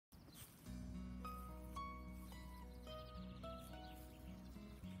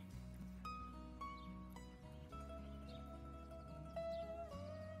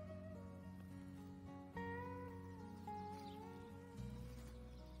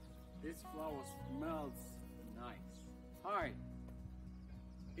This flower smells nice. Hi,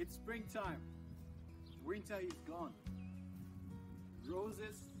 it's springtime. Winter is gone.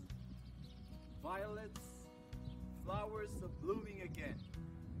 Roses, violets, flowers are blooming again.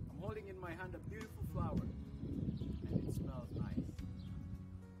 I'm holding in my hand a beautiful flower and it smells nice.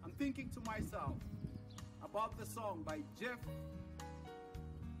 I'm thinking to myself about the song by Jeff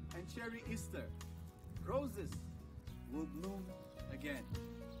and Cherry Easter. Roses will bloom again.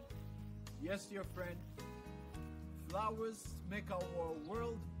 Yes, dear friend, flowers make our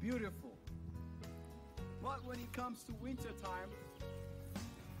world beautiful. But when it comes to winter time,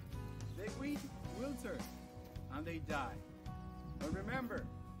 they wilter and they die. But remember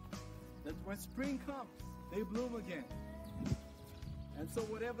that when spring comes, they bloom again. And so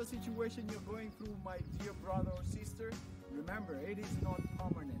whatever situation you're going through, my dear brother or sister, remember, it is not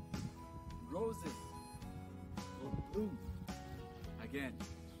permanent. Roses will bloom again.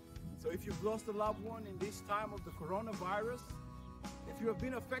 So if you've lost a loved one in this time of the coronavirus, if you have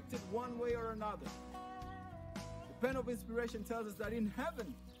been affected one way or another, the pen of inspiration tells us that in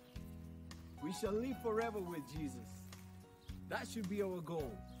heaven, we shall live forever with Jesus. That should be our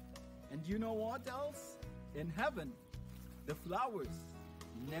goal. And you know what else? In heaven, the flowers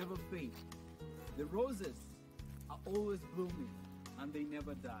never fade. The roses are always blooming and they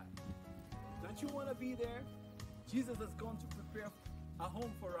never die. Don't you want to be there? Jesus has gone to prepare a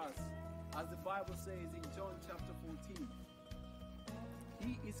home for us, as the Bible says in John chapter 14.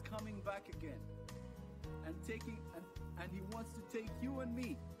 He is coming back again and he wants to take you and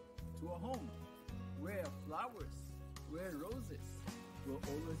me to a home where flowers, where roses will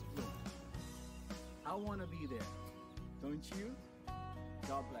always bloom. I want to be there. Don't you?